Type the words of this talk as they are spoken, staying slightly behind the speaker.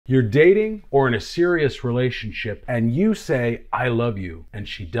You're dating or in a serious relationship and you say, I love you, and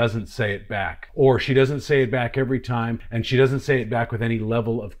she doesn't say it back. Or she doesn't say it back every time, and she doesn't say it back with any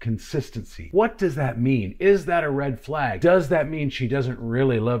level of consistency. What does that mean? Is that a red flag? Does that mean she doesn't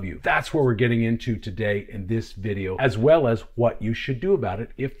really love you? That's what we're getting into today in this video, as well as what you should do about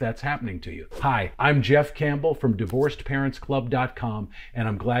it if that's happening to you. Hi, I'm Jeff Campbell from DivorcedParentsClub.com, and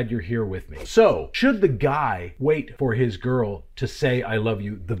I'm glad you're here with me. So, should the guy wait for his girl to say I love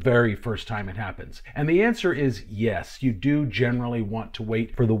you the very first time it happens? And the answer is yes. You do generally want to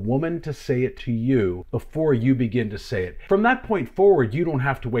wait for the woman to say it to you before you begin to say it. From that point forward, you don't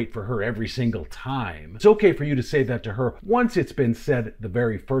have to wait for her every single time. It's okay for you to say that to her once it's been said the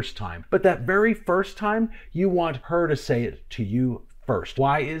very first time. But that very first time, you want her to say it to you first.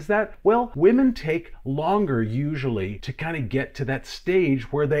 Why is that? Well, women take longer usually to kind of get to that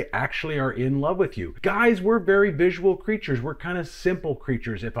stage where they actually are in love with you. Guys, we're very visual creatures. We're kind of simple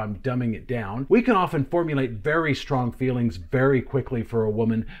creatures if I'm dumbing it down. We can often formulate very strong feelings very quickly for a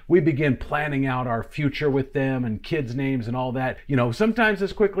woman. We begin planning out our future with them and kids' names and all that, sometimes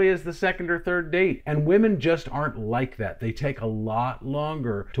as quickly as the second or third date. And women just aren't like that. They take a lot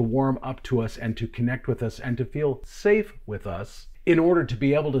longer to warm up to us and to connect with us and to feel safe with us in order to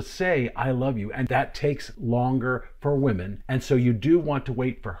be able to say, I love you. And that takes longer for women. And so you do want to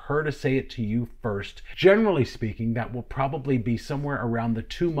wait for her to say it to you first. Generally speaking, that will probably be somewhere around the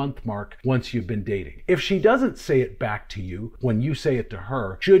 2-month mark once you've been dating. If she doesn't say it back to you when you say it to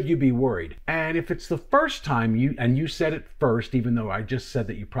her, should you be worried? And if it's the first time you said it first, even though I just said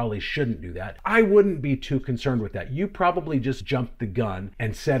that you probably shouldn't do that, I wouldn't be too concerned with that. You probably just jumped the gun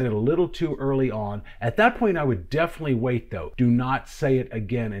and said it a little too early on. At that point, I would definitely wait though. Do not say it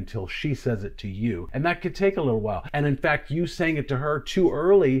again until she says it to you. And that could take a little while. And in fact, you saying it to her too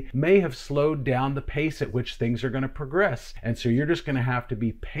early may have slowed down the pace at which things are going to progress. And so you're just going to have to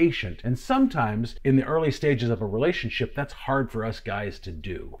be patient. And sometimes in the early stages of a relationship, that's hard for us guys to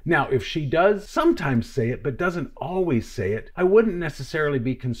do. Now, if she does sometimes say it, but doesn't always say it, I wouldn't necessarily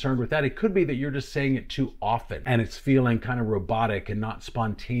be concerned with that. It could be that you're just saying it too often and it's feeling kind of robotic and not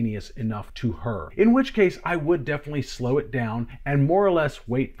spontaneous enough to her. In which case, I would definitely slow it down and more or less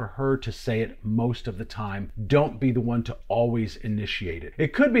wait for her to say it most of the time. Don't be the one to always initiate it.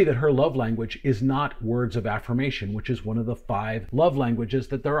 It could be that her love language is not words of affirmation, which is one of the 5 love languages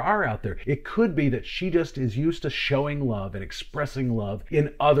that there are out there. It could be that she just is used to showing love and expressing love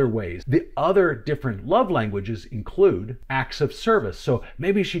in other ways. The other different love languages include acts of service. So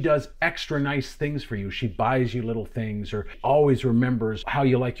maybe she does extra nice things for you. She buys you little things or always remembers how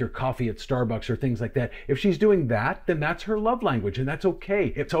you like your coffee at Starbucks or things like that. If she's doing that, then that's her love language. And that's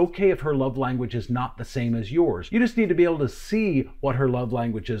okay. It's okay if her love language is not the same as yours. You just need to be able to see what her love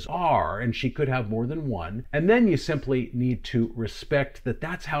languages are, and she could have more than one. And then you simply need to respect that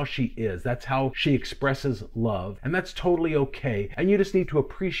that's how she is. That's how she expresses love, and that's totally okay. And you just need to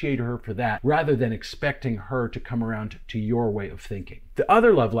appreciate her for that rather than expecting her to come around to your way of thinking. The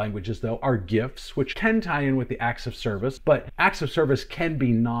other love languages, though, are gifts, which can tie in with the acts of service, but acts of service can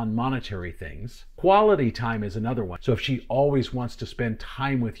be non-monetary things. Quality time is another one. So if she always wants to spend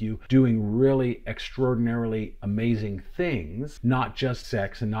time with you doing really extraordinarily amazing things, not just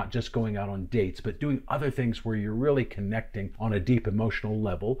sex and not just going out on dates, but doing other things where you're really connecting on a deep emotional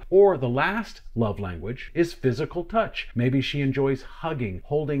level. Or the last love language is physical touch. Maybe she enjoys hugging,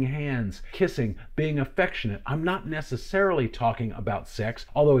 holding hands, kissing, being affectionate. I'm not necessarily talking about sex,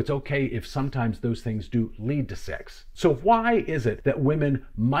 although it's okay if sometimes those things do lead to sex. So why is it that women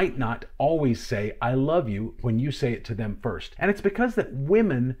might not always say, I love you, when you say it to them first? And it's because that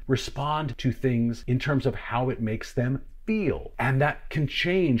women respond to things in terms of how it makes them feel. And that can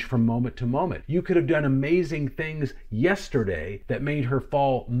change from moment to moment. You could have done amazing things yesterday that made her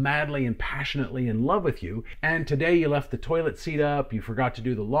fall madly and passionately in love with you. And today you left the toilet seat up, you forgot to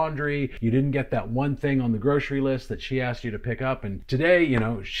do the laundry, you didn't get that one thing on the grocery list that she asked you to pick up. And today,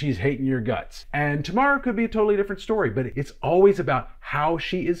 she's hating your guts. And tomorrow could be a totally different story, but it's always about how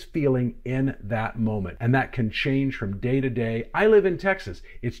she is feeling in that moment. And that can change from day to day. I live in Texas.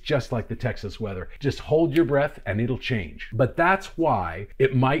 It's just like the Texas weather. Just hold your breath and it'll change. But that's why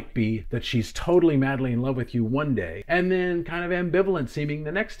it might be that she's totally madly in love with you one day and then kind of ambivalent seeming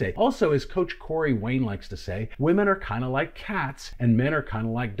the next day. Also, as Coach Corey Wayne likes to say, women are kind of like cats and men are kind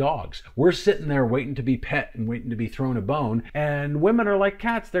of like dogs. We're sitting there waiting to be pet and waiting to be thrown a bone, and women are like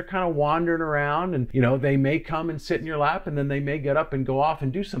cats. They're kind of wandering around and, they may come and sit in your lap and then they may get up and and go off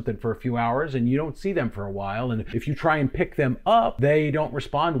and do something for a few hours and you don't see them for a while. And if you try and pick them up, they don't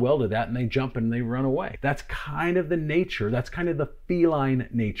respond well to that and they jump and they run away. That's kind of the nature. That's kind of the feline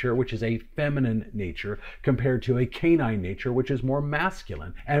nature, which is a feminine nature, compared to a canine nature, which is more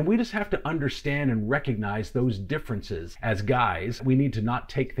masculine. And we just have to understand and recognize those differences. As guys, we need to not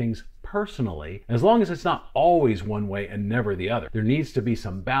take things personally, as long as it's not always one way and never the other. There needs to be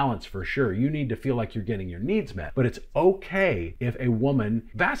some balance for sure. You need to feel like you're getting your needs met, but it's okay if a woman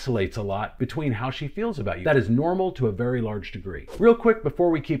vacillates a lot between how she feels about you. That is normal to a very large degree. Real quick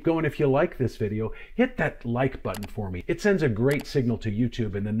before we keep going, if you like this video, hit that like button for me. It sends a great signal to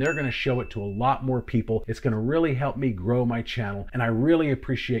YouTube and then they're going to show it to a lot more people. It's going to really help me grow my channel and I really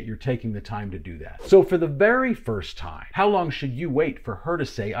appreciate your taking the time to do that. So for the very first time, how long should you wait for her to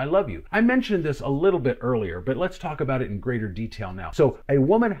say I love you? I mentioned this a little bit earlier, but let's talk about it in greater detail now. So a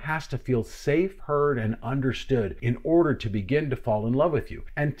woman has to feel safe, heard, and understood in order to begin to fall in love with you.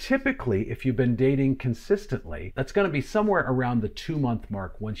 And typically, if you've been dating consistently, that's going to be somewhere around the 2-month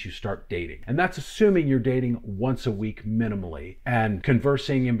mark once you start dating. And that's assuming you're dating once a week minimally and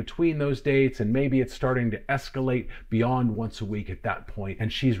conversing in between those dates, and maybe it's starting to escalate beyond once a week at that point,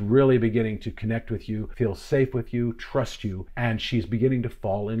 and she's really beginning to connect with you, feel safe with you, trust you, and she's beginning to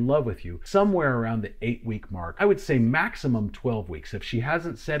fall in love with you somewhere around the 8-week mark. I would say maximum 12 weeks. If she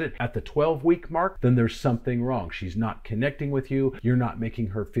hasn't said it at the 12-week mark, then there's something wrong. She's not connecting with you. You're not making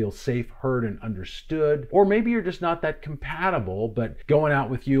her feel safe, heard, and understood. Or maybe you're just not that compatible, but going out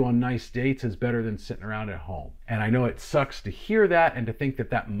with you on nice dates is better than sitting around at home. And I know it sucks to hear that and to think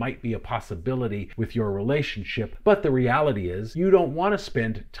that that might be a possibility with your relationship, but the reality is you don't want to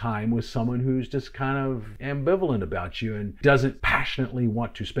spend time with someone who's just kind of ambivalent about you and doesn't passionately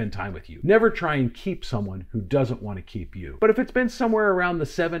want to spend time with you. Never try and keep someone who doesn't want to keep you. But if it's been somewhere around the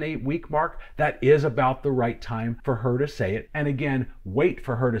 7-8 week mark, that is about the right time for her to say it. And again, wait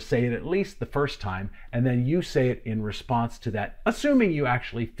for her to say it at least the first time, and then you say it in response to that, assuming you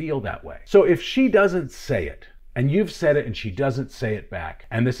actually feel that way. So if she doesn't say it, and you've said it and she doesn't say it back,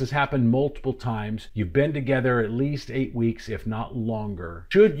 and this has happened multiple times, you've been together at least 8 weeks, if not longer,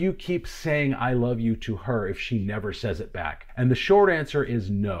 should you keep saying I love you to her if she never says it back? And the short answer is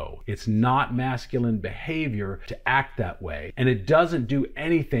no. It's not masculine behavior to act that way, and it doesn't do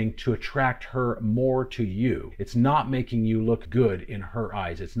anything to attract her more to you. It's not making you look good in her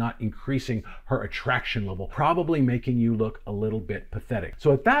eyes. It's not increasing her attraction level, probably making you look a little bit pathetic.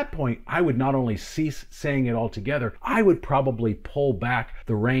 So at that point, I would not only cease saying it altogether, I would probably pull back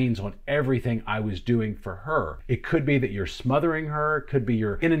the reins on everything I was doing for her. It could be that you're smothering her. It could be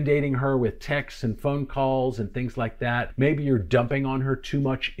you're inundating her with texts and phone calls and things like that. Maybe you're dumping on her too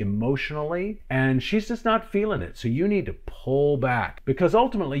much emotionally and she's just not feeling it. So you need to pull back, because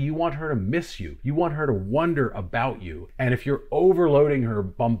ultimately you want her to miss you. You want her to wonder about you. And if you're overloading her,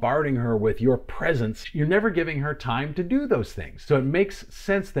 bombarding her with your presence, you're never giving her time to do those things. So it makes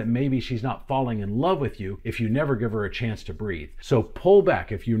sense that maybe she's not falling in love with you if you never give her a chance to breathe. So pull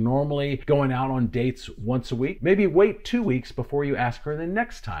back. If you're normally going out on dates once a week, maybe wait 2 weeks before you ask her the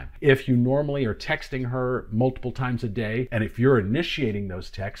next time. If you normally are texting her multiple times a day, and if you're initiating those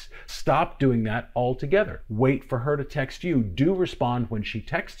texts, stop doing that altogether. Wait for her to text you. Do respond when she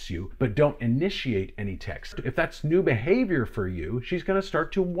texts you, but don't initiate any text. If that's new behavior for you, she's going to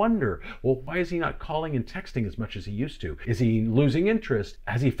start to wonder, well, why is he not calling and texting as much as he used to? Is he losing interest?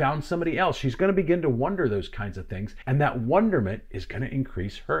 Has he found somebody else? She's going to begin to wonder those kinds of things, and that wonderment is going to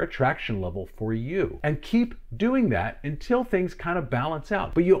increase her attraction level for you. And keep doing that until things kind of balance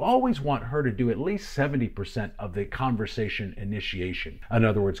out. But you always want her to do at least 70% of the conversation initiation. In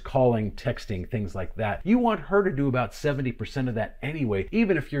other words, calling, texting, things like that. You want her to do about 70% of that anyway,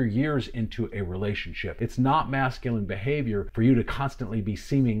 even if you're years into a relationship. It's not masculine behavior for you to constantly be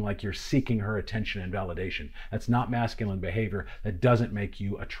seeming like you're seeking her attention and validation. That's not masculine behavior. That doesn't make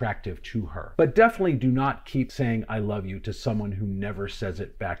you attractive to her. But definitely do not keep saying I love you to someone who never says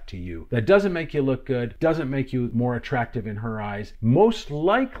it back to you. That doesn't make you look good, doesn't make you more attractive in her eyes. Most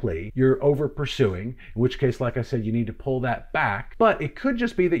likely you're over pursuing, in which case, like I said, you need to pull that back. But it could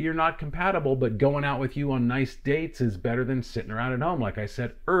just be that you're not compatible, but going out with you on nice dates is better than sitting around at home, like I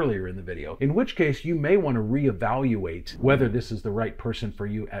said earlier in the video. In which case you may want to reevaluate whether this is the right person for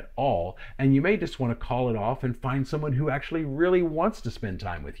you at all, and you may just want to call it off and find someone who actually really wants to spend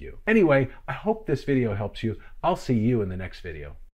time with you. Anyway, I hope this video helps you. I'll see you in the next video.